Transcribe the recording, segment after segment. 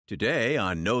Today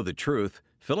on Know the Truth,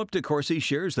 Philip de Courcy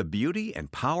shares the beauty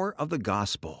and power of the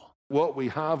gospel. What we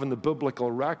have in the biblical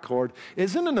record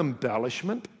isn't an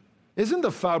embellishment, isn't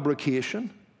a fabrication,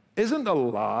 isn't a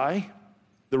lie.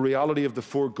 The reality of the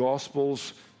four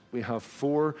Gospels, we have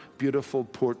four beautiful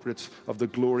portraits of the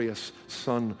glorious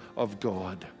Son of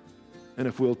God. And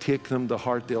if we'll take them to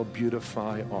heart, they'll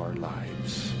beautify our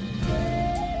lives.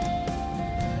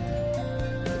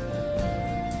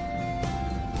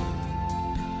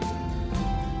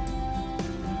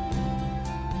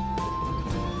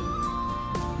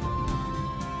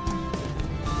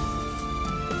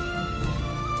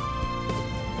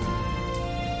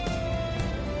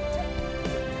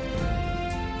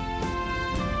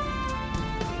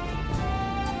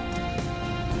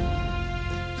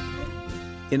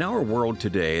 In our world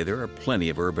today, there are plenty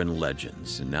of urban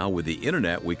legends, and now with the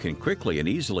internet, we can quickly and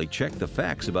easily check the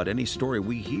facts about any story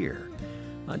we hear.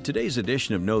 On today's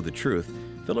edition of Know the Truth,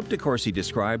 Philip de Courcy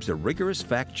describes the rigorous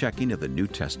fact-checking of the New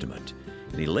Testament,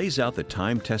 and he lays out the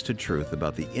time-tested truth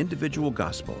about the individual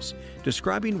Gospels,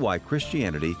 describing why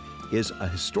Christianity is a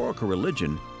historical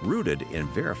religion rooted in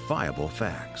verifiable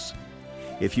facts.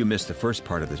 If you missed the first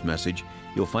part of this message,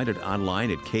 you'll find it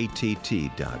online at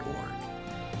ktt.org.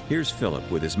 Here's Philip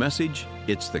with his message,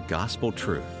 It's the Gospel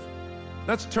Truth.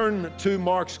 Let's turn to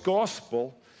Mark's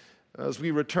Gospel as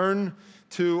we return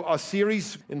to a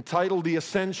series entitled The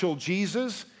Essential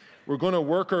Jesus. We're going to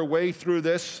work our way through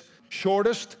this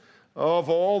shortest of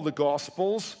all the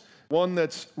Gospels, one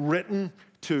that's written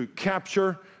to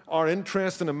capture our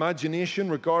interest and imagination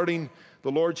regarding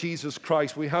the Lord Jesus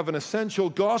Christ. We have an essential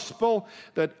gospel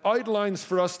that outlines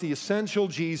for us the essential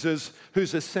Jesus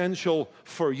who's essential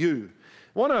for you.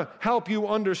 I want to help you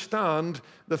understand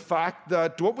the fact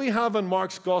that what we have in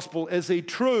Mark's Gospel is a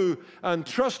true and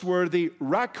trustworthy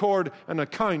record and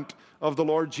account of the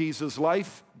Lord Jesus'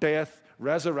 life, death,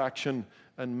 resurrection,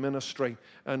 and ministry,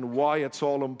 and why it's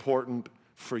all important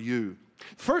for you.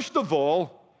 First of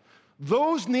all,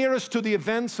 those nearest to the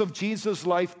events of Jesus'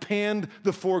 life penned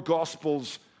the four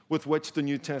Gospels with which the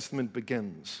New Testament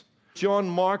begins. John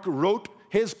Mark wrote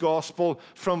his gospel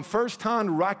from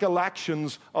first-hand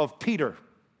recollections of Peter.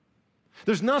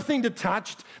 There's nothing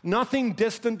detached, nothing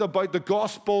distant about the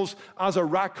Gospels as a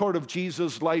record of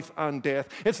Jesus' life and death.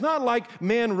 It's not like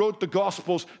men wrote the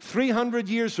Gospels 300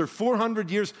 years or 400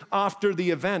 years after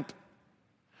the event,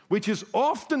 which is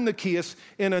often the case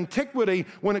in antiquity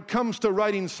when it comes to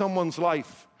writing someone's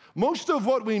life. Most of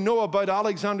what we know about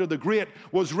Alexander the Great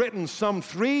was written some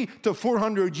 300 to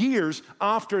 400 years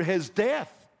after his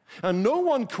death. And no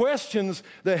one questions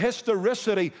the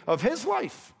historicity of his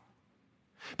life.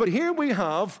 But here we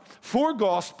have four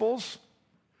Gospels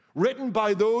written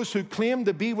by those who claimed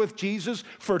to be with Jesus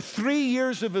for 3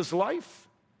 years of his life.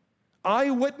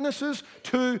 Eyewitnesses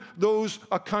to those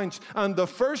accounts. And the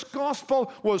first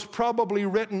Gospel was probably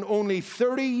written only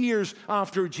 30 years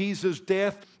after Jesus'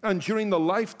 death and during the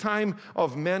lifetime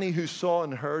of many who saw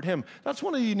and heard him. That's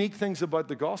one of the unique things about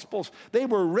the Gospels. They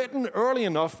were written early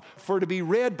enough for to be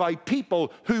read by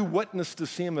people who witnessed the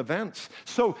same events.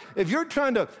 So if you're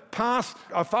trying to pass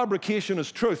a fabrication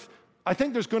as truth, I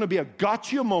think there's going to be a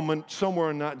gotcha moment somewhere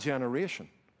in that generation.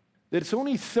 It's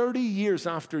only 30 years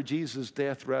after Jesus'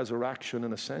 death, resurrection,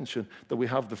 and ascension that we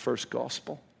have the first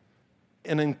gospel.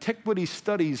 In antiquity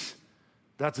studies,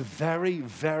 that's very,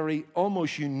 very,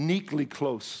 almost uniquely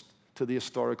close to the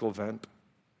historical event.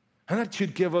 And that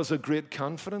should give us a great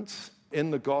confidence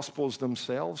in the gospels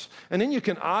themselves. And then you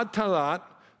can add to that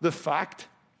the fact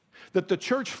that the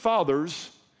church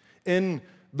fathers in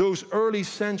those early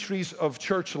centuries of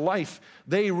church life,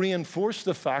 they reinforce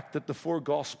the fact that the four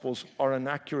Gospels are an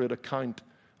accurate account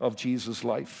of Jesus'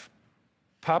 life.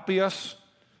 Papias,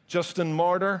 Justin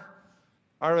Martyr,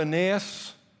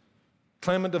 Irenaeus,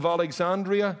 Clement of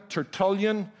Alexandria,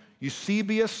 Tertullian,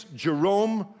 Eusebius,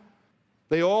 Jerome,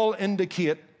 they all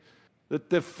indicate that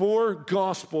the four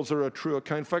Gospels are a true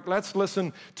account. In fact, let's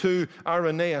listen to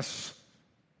Irenaeus.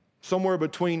 Somewhere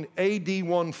between AD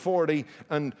 140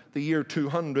 and the year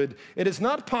 200. It is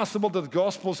not possible that the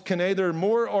Gospels can either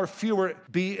more or fewer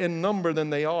be in number than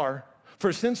they are.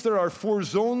 For since there are four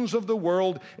zones of the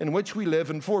world in which we live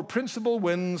and four principal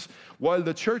winds, while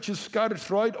the church is scattered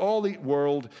throughout all the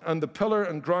world, and the pillar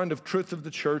and ground of truth of the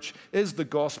church is the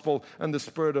gospel and the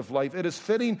spirit of life, it is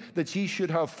fitting that ye should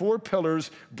have four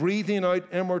pillars breathing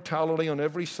out immortality on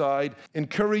every side,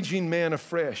 encouraging men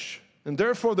afresh. And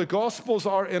therefore the Gospels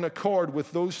are in accord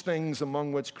with those things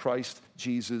among which Christ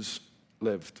Jesus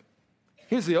lived.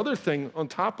 Here's the other thing on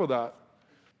top of that.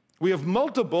 We have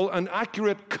multiple and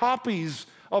accurate copies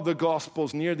of the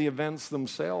Gospels near the events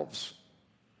themselves.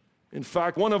 In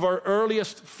fact, one of our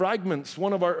earliest fragments,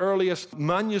 one of our earliest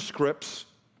manuscripts,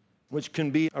 which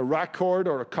can be a record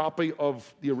or a copy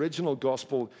of the original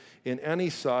gospel in any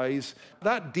size,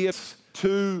 that dates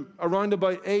to around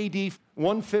about AD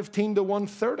 115 to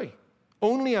 130.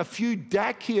 Only a few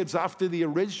decades after the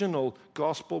original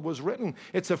gospel was written.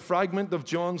 It's a fragment of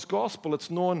John's gospel. It's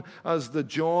known as the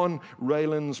John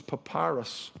Rylands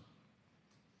Papyrus.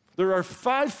 There are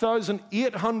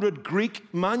 5,800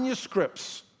 Greek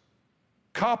manuscripts,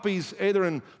 copies either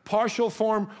in partial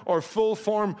form or full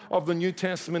form of the New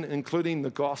Testament, including the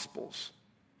Gospels.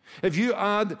 If you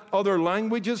add other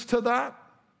languages to that,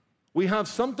 we have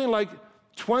something like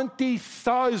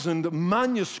 20,000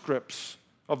 manuscripts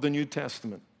of the New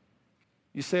Testament.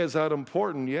 You say, is that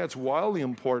important? Yeah, it's wildly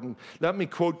important. Let me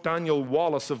quote Daniel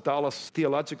Wallace of Dallas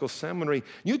Theological Seminary.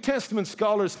 New Testament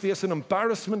scholars face an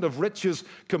embarrassment of riches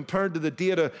compared to the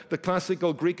data the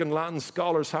classical Greek and Latin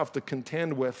scholars have to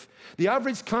contend with. The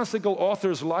average classical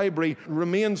author's library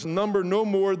remains number no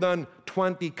more than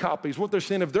 20 copies. What they're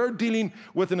saying, if they're dealing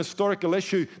with an historical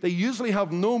issue, they usually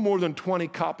have no more than 20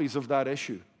 copies of that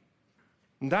issue.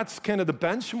 And that's kind of the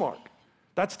benchmark.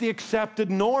 That's the accepted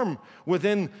norm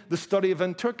within the study of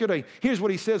antiquity. Here's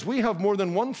what he says. We have more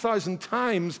than 1,000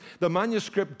 times the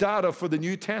manuscript data for the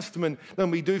New Testament than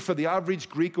we do for the average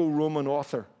Greco-Roman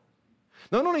author.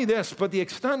 Not only this, but the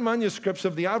extant manuscripts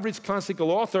of the average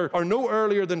classical author are no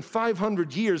earlier than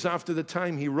 500 years after the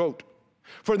time he wrote.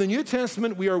 For the New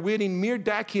Testament, we are waiting mere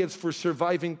decades for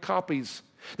surviving copies.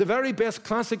 The very best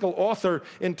classical author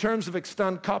in terms of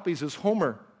extant copies is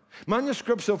Homer.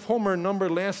 Manuscripts of Homer number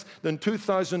less than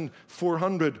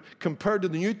 2,400 compared to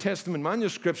the New Testament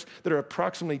manuscripts that are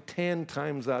approximately 10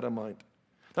 times that amount.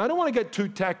 Now, I don't want to get too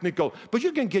technical, but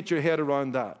you can get your head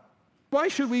around that. Why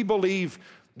should we believe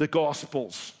the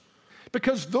Gospels?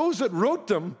 Because those that wrote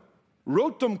them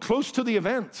close to the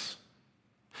events,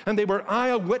 and they were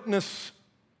eyewitness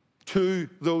to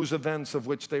those events of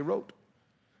which they wrote.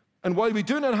 And while we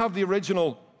do not have the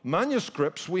original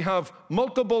manuscripts, we have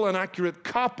multiple and accurate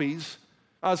copies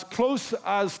as close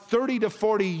as 30 to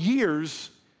 40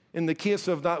 years in the case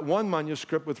of that one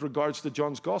manuscript with regards to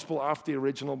John's Gospel after the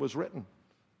original was written.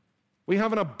 We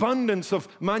have an abundance of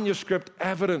manuscript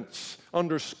evidence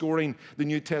underscoring the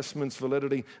New Testament's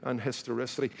validity and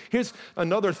historicity. Here's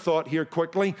another thought here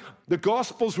quickly. The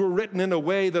Gospels were written in a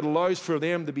way that allows for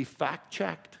them to be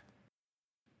fact-checked.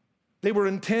 They were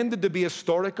intended to be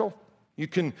historical. You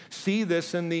can see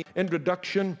this in the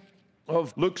introduction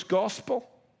of Luke's Gospel.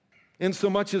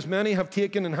 Insomuch as many have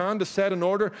taken in hand to set in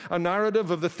order a narrative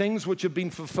of the things which have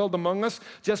been fulfilled among us,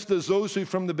 just as those who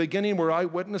from the beginning were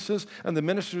eyewitnesses and the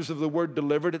ministers of the word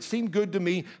delivered, it seemed good to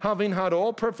me, having had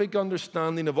all perfect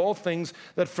understanding of all things,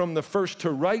 that from the first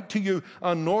to write to you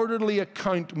an orderly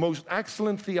account, most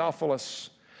excellent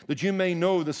Theophilus, that you may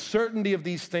know the certainty of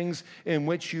these things in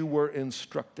which you were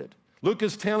instructed. Luke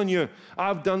is telling you,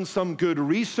 I've done some good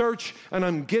research and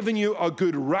I'm giving you a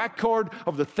good record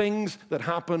of the things that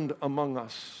happened among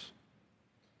us.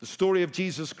 The story of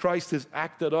Jesus Christ is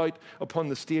acted out upon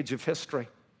the stage of history.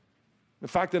 In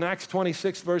fact, in Acts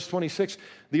 26, verse 26,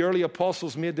 the early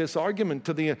apostles made this argument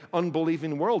to the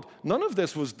unbelieving world. None of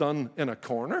this was done in a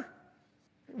corner.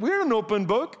 We're an open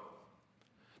book.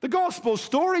 The gospel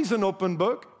story's an open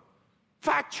book.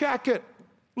 Fact check it.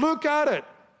 Look at it.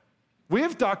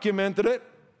 We've documented it.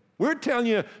 We're telling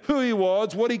you who he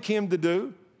was, what he came to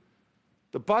do.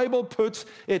 The Bible puts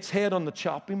its head on the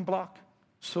chopping block,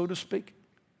 so to speak.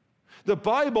 The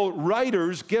Bible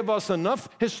writers give us enough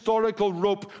historical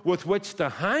rope with which to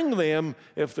hang them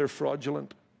if they're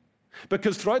fraudulent.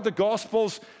 Because throughout the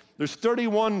Gospels, there's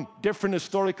 31 different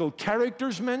historical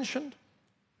characters mentioned,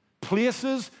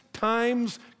 places,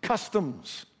 times,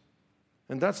 customs.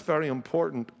 And that's very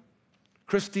important.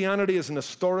 Christianity is an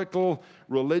historical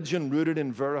religion rooted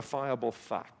in verifiable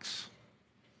facts.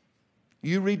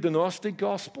 You read the Gnostic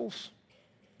Gospels,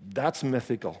 that's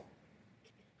mythical.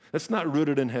 It's not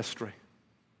rooted in history.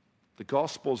 The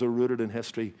Gospels are rooted in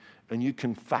history, and you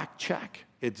can fact check.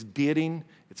 It's dating,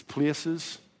 it's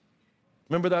places.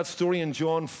 Remember that story in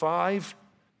John 5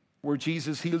 where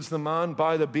Jesus heals the man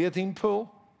by the bathing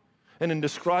pool? And in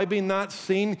describing that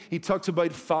scene, he talks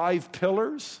about 5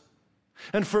 pillars.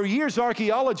 And for years,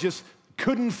 archaeologists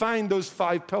couldn't find those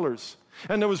 5 pillars.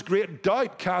 And there was great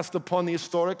doubt cast upon the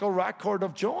historical record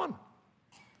of John.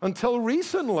 Until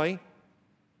recently,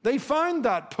 they found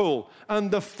that pool and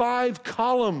the 5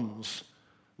 columns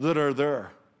that are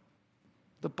there.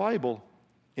 The Bible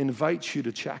invites you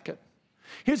to check it.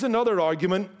 Here's another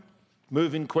argument,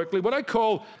 moving quickly, what I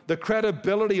call the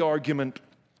credibility argument.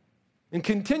 In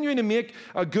continuing to make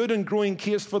a good and growing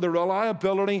case for the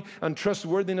reliability and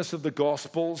trustworthiness of the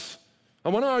Gospels, I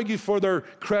want to argue for their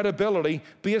credibility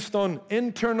based on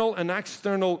internal and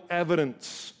external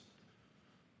evidence.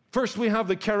 First, we have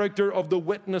the character of the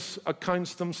witness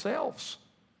accounts themselves.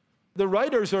 The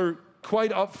writers are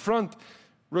quite upfront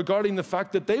regarding the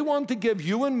fact that they want to give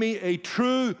you and me a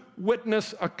true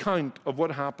witness account of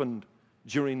what happened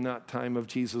during that time of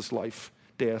Jesus' life,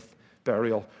 death,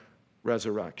 burial,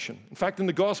 resurrection. In fact, in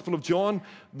the Gospel of John,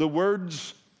 the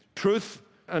words truth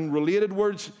and related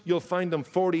words, you'll find them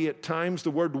 48 times.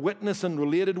 The word witness and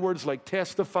related words like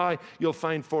testify, you'll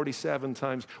find 47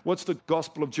 times. What's the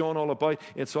Gospel of John all about?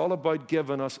 It's all about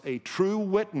giving us a true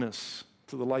witness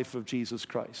to the life of Jesus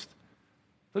Christ.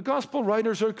 The Gospel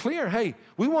writers are clear. Hey,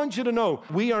 we want you to know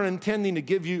we are intending to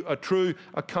give you a true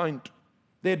account.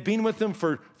 They had been with him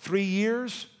for 3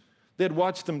 years. They had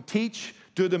watched him teach,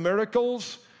 do the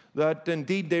miracles that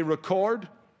indeed they record.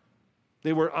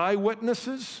 They were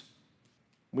eyewitnesses.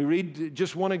 We read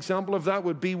just one example of that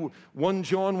would be 1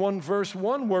 John 1 verse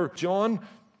 1, where John,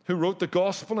 who wrote the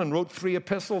gospel and wrote 3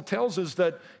 epistles, tells us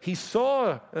that he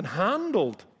saw and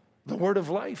handled the word of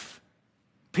life.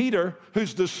 Peter,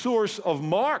 who's the source of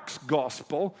Mark's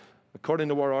gospel, according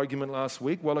to our argument last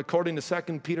week, well, according to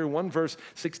 2 Peter 1 verse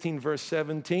 16, verse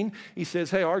 17, he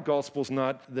says, hey, our gospel's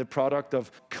not the product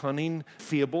of cunning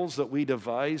fables that we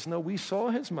devise. No, we saw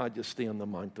his majesty on the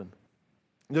mountain.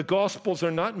 The Gospels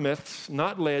are not myths,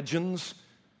 not legends.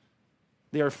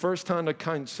 They are first-hand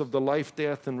accounts of the life,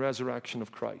 death, and resurrection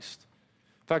of Christ.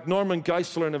 In fact, Norman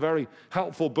Geisler, in a very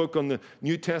helpful book on the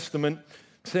New Testament,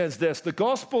 says this: the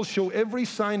Gospels show every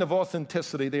sign of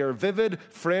authenticity. They are vivid,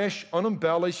 fresh,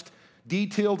 unembellished,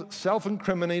 detailed,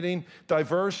 self-incriminating,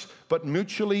 diverse, but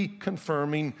mutually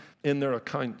confirming in their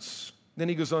accounts. Then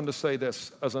he goes on to say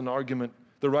this as an argument.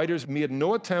 The writers made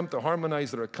no attempt to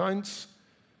harmonize their accounts.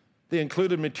 They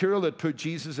included material that put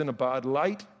Jesus in a bad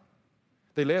light.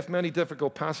 They left many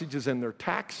difficult passages in their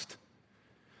text.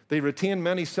 They retained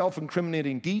many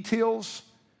self-incriminating details.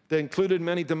 They included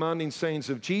many demanding sayings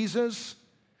of Jesus.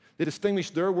 They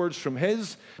distinguished their words from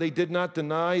his. They did not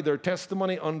deny their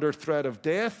testimony under threat of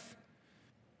death.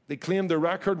 They claimed their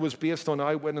record was based on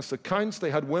eyewitness accounts.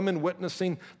 They had women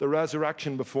witnessing the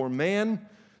resurrection before men.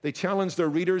 They challenged their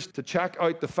readers to check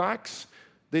out the facts.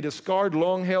 They discard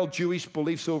long-held Jewish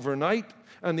beliefs overnight,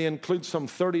 and they include some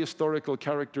 30 historical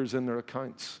characters in their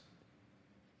accounts.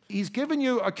 He's given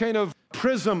you a kind of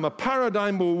prism, a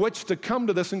paradigm with which to come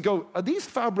to this and go, are these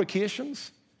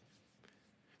fabrications?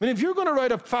 I mean, if you're going to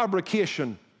write a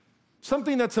fabrication,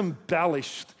 something that's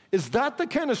embellished, is that the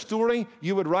kind of story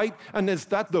you would write? And is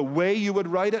that the way you would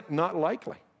write it? Not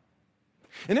likely.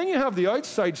 And then you have the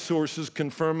outside sources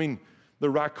confirming the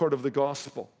record of the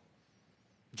gospel.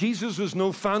 Jesus was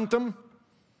no phantom.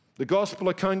 The gospel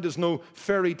account is no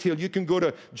fairy tale. You can go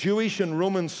to Jewish and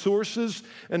Roman sources,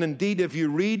 and indeed, if you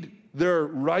read their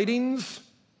writings,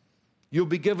 you'll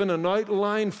be given an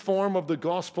outline form of the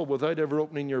gospel without ever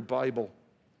opening your Bible.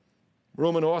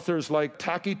 Roman authors like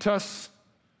Tacitus,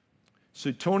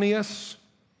 Suetonius,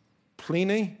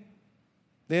 Pliny.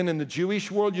 Then in the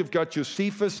Jewish world, you've got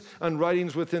Josephus and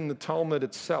writings within the Talmud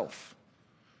itself.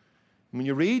 When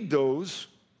you read those,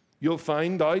 you'll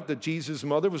find out that Jesus'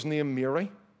 mother was named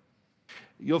Mary.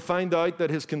 You'll find out that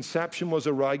his conception was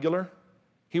irregular.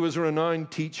 He was a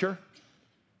renowned teacher.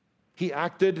 He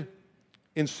acted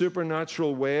in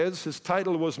supernatural ways. His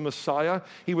title was Messiah.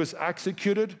 He was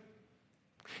executed.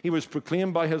 He was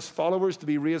proclaimed by his followers to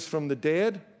be raised from the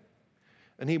dead.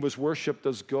 And he was worshipped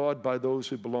as God by those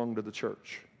who belonged to the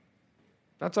church.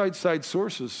 That's outside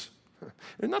sources.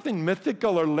 There's nothing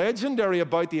mythical or legendary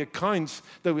about the accounts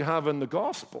that we have in the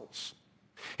Gospels.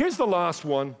 Here's the last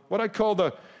one, what I call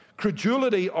the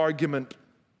credulity argument.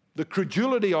 The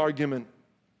credulity argument.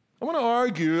 I want to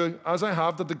argue, as I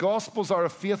have, that the Gospels are a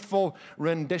faithful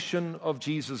rendition of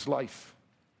Jesus' life.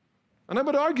 And I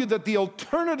would argue that the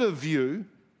alternative view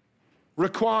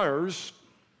requires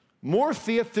more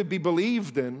faith to be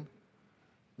believed in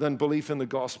than belief in the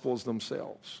Gospels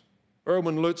themselves.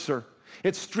 Erwin Lutzer: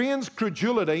 it strains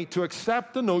credulity to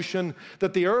accept the notion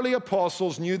that the early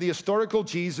apostles knew the historical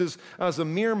Jesus as a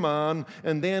mere man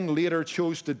and then later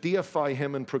chose to deify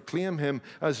him and proclaim him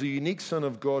as the unique Son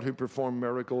of God who performed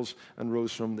miracles and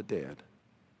rose from the dead.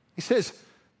 He says,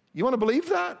 you want to believe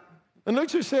that? And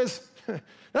Lutzer says,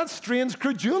 that strains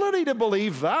credulity to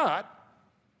believe that.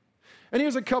 And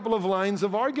here's a couple of lines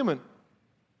of argument.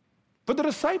 For the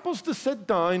disciples to sit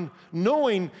down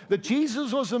knowing that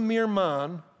Jesus was a mere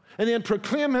man and then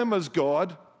proclaim him as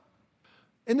God,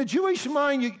 in the Jewish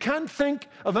mind, you can't think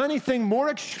of anything more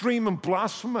extreme and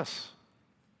blasphemous.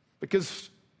 Because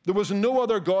There was no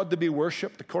other God to be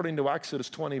worshipped, according to Exodus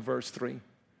 20, verse 3.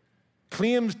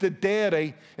 Claims the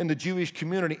deity in the Jewish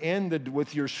community ended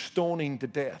with your stoning to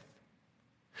death.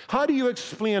 How do you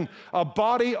explain a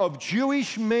body of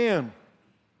Jewish men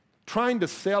trying to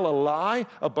sell a lie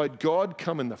about God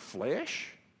come in the flesh?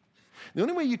 The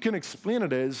only way you can explain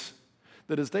it is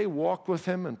that as they walked with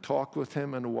him and talked with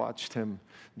him and watched him,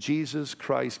 Jesus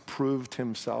Christ proved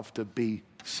himself to be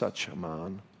such a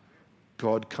man.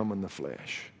 God come in the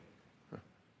flesh.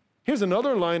 Here's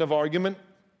another line of argument.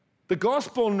 The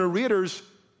gospel narrators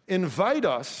invite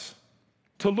us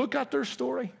to look at their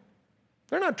story.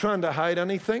 They're not trying to hide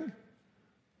anything.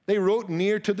 They wrote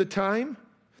near to the time.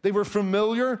 They were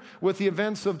familiar with the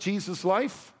events of Jesus'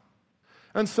 life.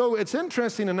 And so it's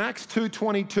interesting in Acts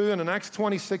 2:22 and in Acts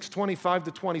 26:25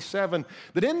 to 27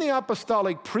 that in the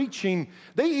apostolic preaching,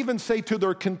 they even say to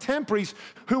their contemporaries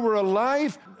who were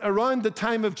alive around the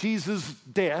time of Jesus'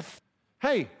 death,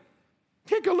 hey,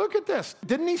 take a look at this.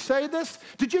 Didn't he say this?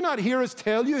 Did you not hear us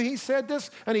tell you he said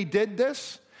this and he did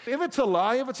this? If it's a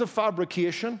lie, if it's a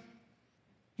fabrication,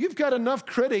 you've got enough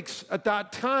critics at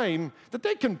that time that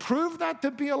they can prove that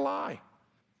to be a lie.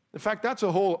 In fact, that's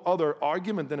a whole other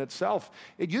argument in itself.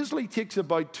 It usually takes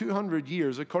about 200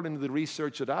 years, according to the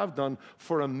research that I've done,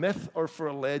 for a myth or for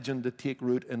a legend to take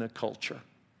root in a culture.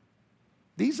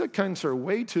 These accounts are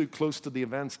way too close to the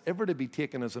events ever to be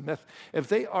taken as a myth. If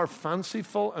they are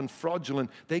fanciful and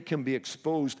fraudulent, they can be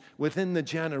exposed within the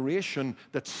generation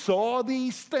that saw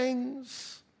these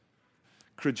things.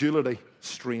 Credulity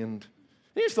strained.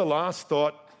 Here's the last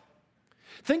thought.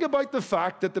 Think about the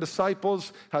fact that the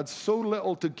disciples had so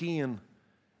little to gain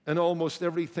and almost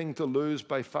everything to lose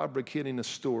by fabricating a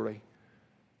story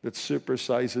that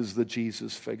supersizes the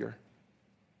Jesus figure.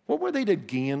 What were they to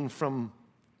gain from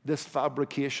this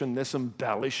fabrication, this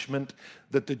embellishment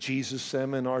that the Jesus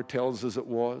seminar tells us it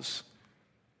was?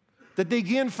 Did they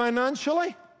gain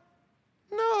financially?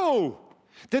 No.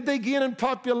 Did they gain in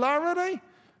popularity?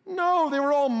 No, they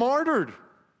were all martyred.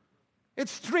 It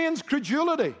strains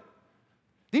credulity.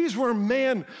 These were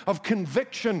men of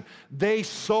conviction. They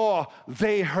saw,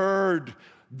 they heard,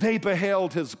 they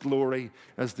beheld his glory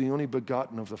as the only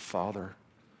begotten of the Father,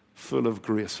 full of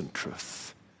grace and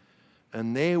truth.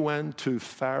 And they went to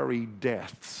fiery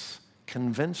deaths,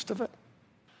 convinced of it.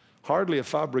 Hardly a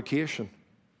fabrication,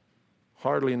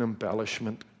 hardly an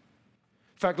embellishment.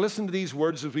 In fact, listen to these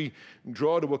words as we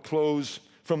draw to a close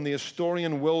from the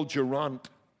historian Will Durant,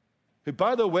 who,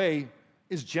 by the way,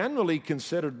 is generally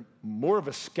considered more of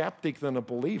a skeptic than a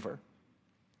believer.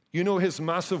 You know his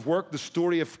massive work, The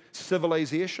Story of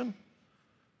Civilization?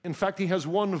 In fact, he has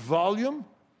one volume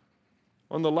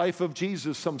on the life of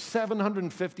Jesus, some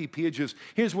 750 pages.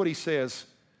 Here's what he says.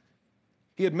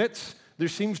 He admits there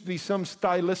seems to be some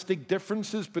stylistic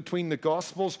differences between the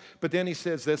Gospels, but then he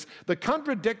says this: the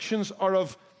contradictions are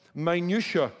of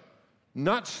minutiae,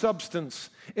 not substance.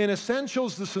 In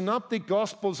essentials, the synoptic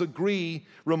Gospels agree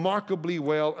remarkably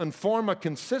well and form a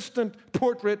consistent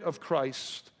portrait of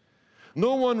Christ.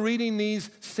 No one reading these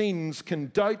scenes can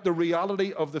doubt the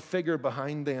reality of the figure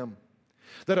behind them.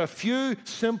 That a few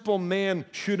simple men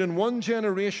should in one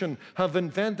generation have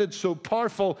invented so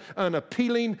powerful and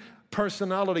appealing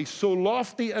personality, so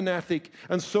lofty an ethic,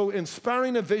 and so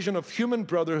inspiring a vision of human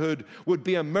brotherhood would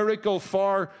be a miracle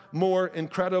far more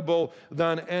incredible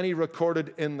than any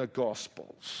recorded in the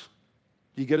Gospels.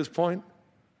 Do you get his point?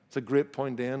 It's a great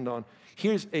point to end on.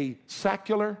 Here's a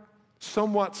secular,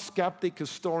 somewhat skeptic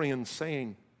historian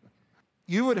saying,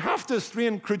 you would have to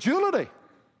strain credulity,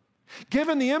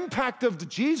 given the impact of the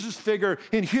Jesus figure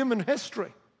in human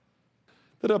history,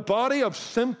 that a body of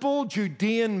simple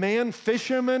Judean men,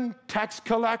 fishermen, tax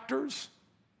collectors,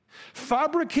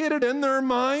 fabricated in their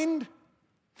mind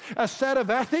a set of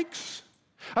ethics,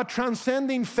 a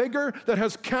transcending figure that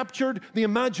has captured the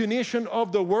imagination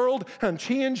of the world and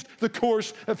changed the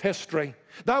course of history.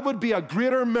 That would be a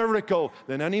greater miracle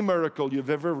than any miracle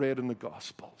you've ever read in the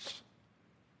Gospels.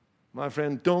 My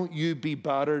friend, don't you be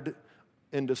battered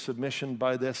into submission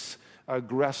by this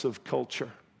aggressive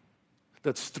culture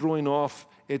that's throwing off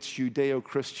its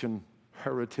Judeo-Christian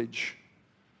heritage,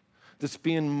 that's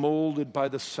being molded by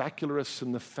the secularists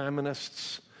and the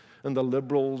feminists and the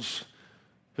liberals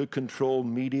who control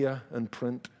media and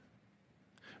print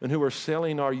and who are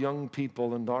selling our young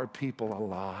people and our people a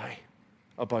lie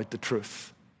about the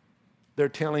truth. They're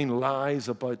telling lies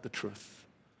about the truth.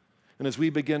 And as we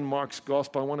begin Mark's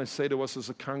gospel, I want to say to us as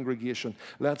a congregation,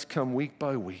 let's come week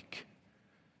by week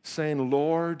saying,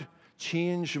 Lord,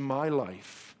 change my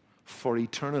life for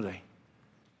eternity.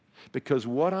 Because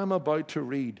what I'm about to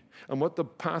read and what the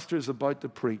pastor is about to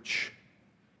preach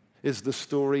is the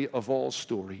story of all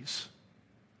stories.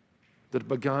 that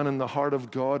began in the heart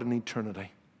of God in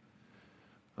eternity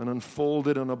and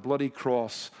unfolded on a bloody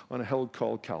cross on a hill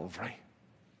called Calvary,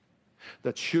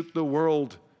 that shook the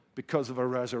world because of a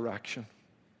resurrection.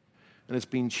 And it's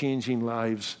been changing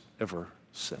lives ever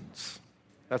since.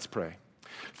 Let's pray.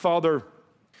 Father,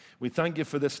 we thank you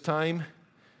for this time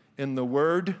in the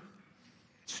Word.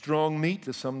 Strong meat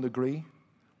to some degree.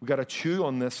 We've got to chew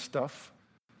on this stuff.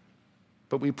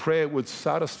 But we pray it would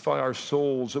satisfy our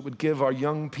souls. It would give our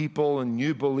young people and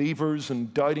new believers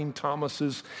and doubting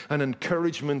Thomases an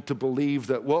encouragement to believe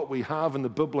that what we have in the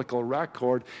biblical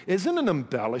record isn't an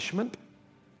embellishment,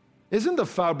 isn't a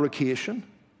fabrication,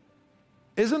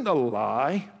 isn't a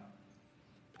lie,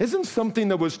 isn't something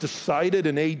that was decided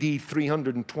in AD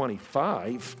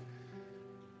 325,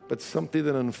 but something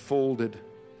that unfolded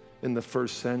in the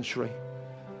first century,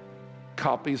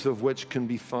 copies of which can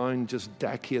be found just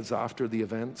decades after the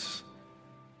events.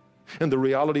 And the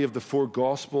reality of the four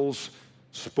Gospels,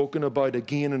 spoken about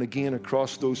again and again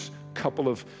across those couple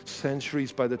of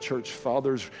centuries by the church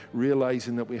fathers,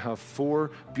 realizing that we have four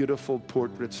beautiful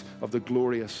portraits of the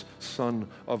glorious Son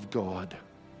of God.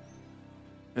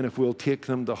 And if we'll take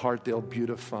them to heart, they'll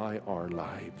beautify our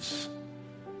lives.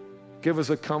 Give us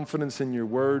a confidence in your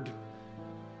word.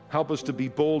 Help us to be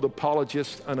bold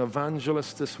apologists and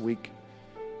evangelists this week,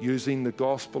 using the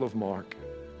Gospel of Mark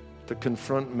to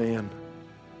confront men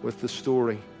with the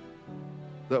story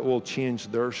that will change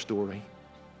their story.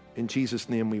 In Jesus'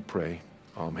 name we pray.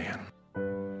 Amen.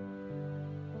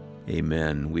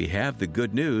 Amen. We have the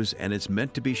good news, and it's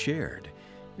meant to be shared.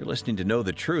 You're listening to Know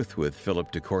the Truth with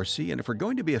Philip Courcy, and if we're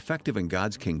going to be effective in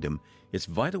God's kingdom, it's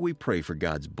vital we pray for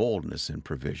God's boldness and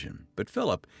provision. But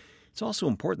Philip, it's also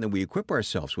important that we equip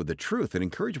ourselves with the truth and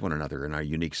encourage one another in our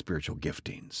unique spiritual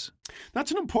giftings.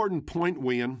 That's an important point,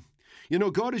 Wayne. You know,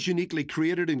 God has uniquely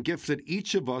created and gifted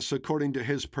each of us according to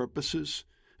his purposes.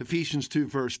 Ephesians 2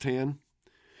 verse 10.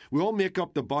 We all make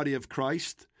up the body of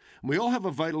Christ, and we all have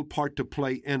a vital part to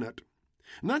play in it.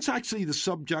 And that's actually the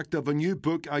subject of a new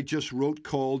book I just wrote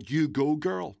called You Go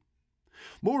Girl.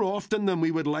 More often than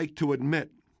we would like to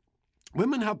admit,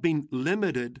 women have been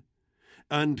limited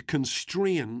and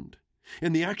constrained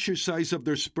in the exercise of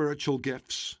their spiritual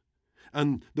gifts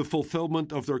and the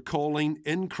fulfillment of their calling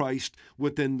in Christ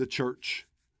within the church.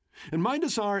 And my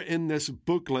desire in this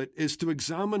booklet is to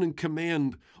examine and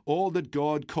commend all that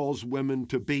God calls women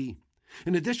to be.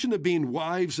 In addition to being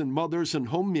wives and mothers and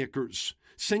homemakers,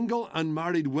 single and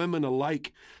married women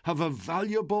alike have a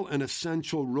valuable and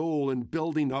essential role in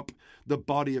building up the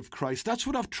body of Christ. That's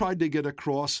what I've tried to get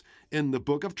across in the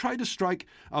book. I've tried to strike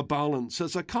a balance.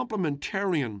 As a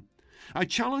complementarian, I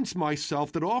challenge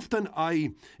myself that often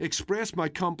I express my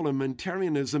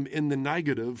complementarianism in the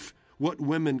negative, what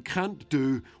women can't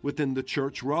do within the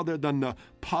church, rather than the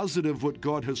positive, what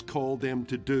God has called them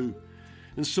to do.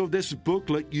 And so this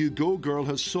booklet, You Go Girl,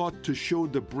 has sought to show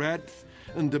the breadth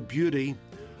and the beauty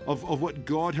of what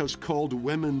God has called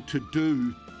women to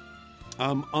do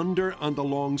under and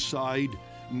alongside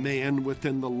men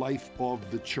within the life of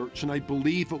the church. And I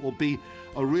believe it will be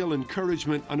a real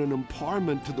encouragement and an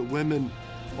empowerment to the women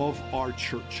of our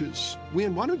churches.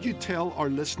 Wayne, why don't you tell our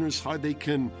listeners how they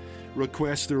can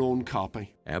request their own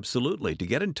copy? Absolutely. To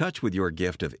get in touch with your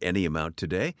gift of any amount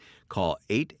today, call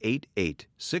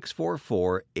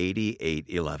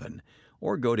 888-644-8811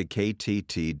 or go to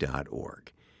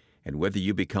ktt.org. And whether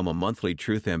you become a monthly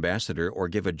Truth Ambassador or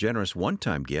give a generous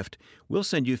one-time gift, we'll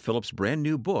send you Philip's brand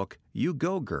new book, You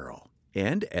Go Girl.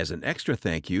 And as an extra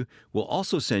thank you, we'll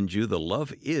also send you the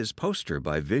Love Is poster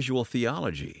by Visual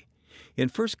Theology. In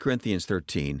 1 Corinthians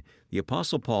 13, the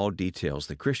Apostle Paul details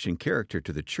the Christian character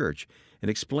to the church and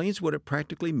explains what it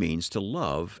practically means to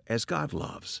love as God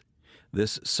loves.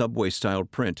 This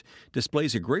subway-styled print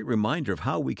displays a great reminder of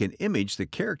how we can image the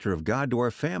character of God to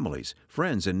our families,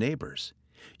 friends, and neighbors.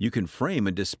 You can frame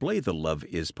and display the Love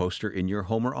Is poster in your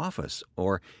home or office,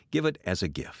 or give it as a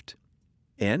gift.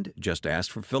 And just ask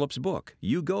for Philip's book,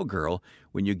 You Go Girl,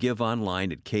 when you give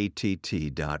online at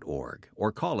ktt.org,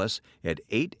 or call us at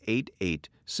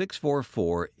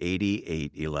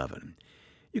 888-644-8811.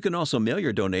 You can also mail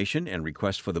your donation and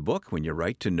request for the book when you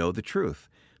write to Know the Truth,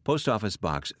 Post Office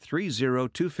Box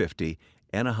 30250,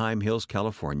 Anaheim Hills,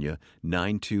 California,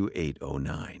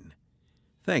 92809.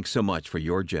 Thanks so much for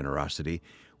your generosity.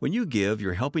 When you give,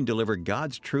 you're helping deliver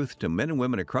God's truth to men and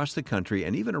women across the country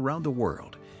and even around the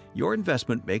world. Your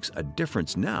investment makes a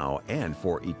difference now and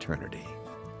for eternity.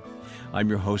 I'm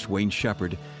your host, Wayne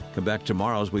Shepherd. Come back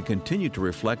tomorrow as we continue to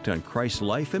reflect on Christ's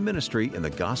life and ministry in the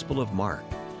Gospel of Mark.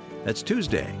 That's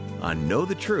Tuesday on Know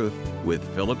the Truth with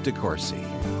Philip Courcy.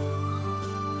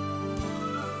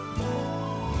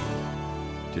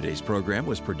 Today's program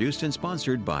was produced and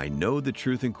sponsored by Know the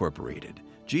Truth Incorporated.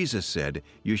 Jesus said,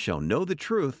 "You shall know the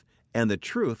truth, and the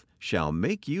truth shall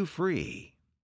make you free."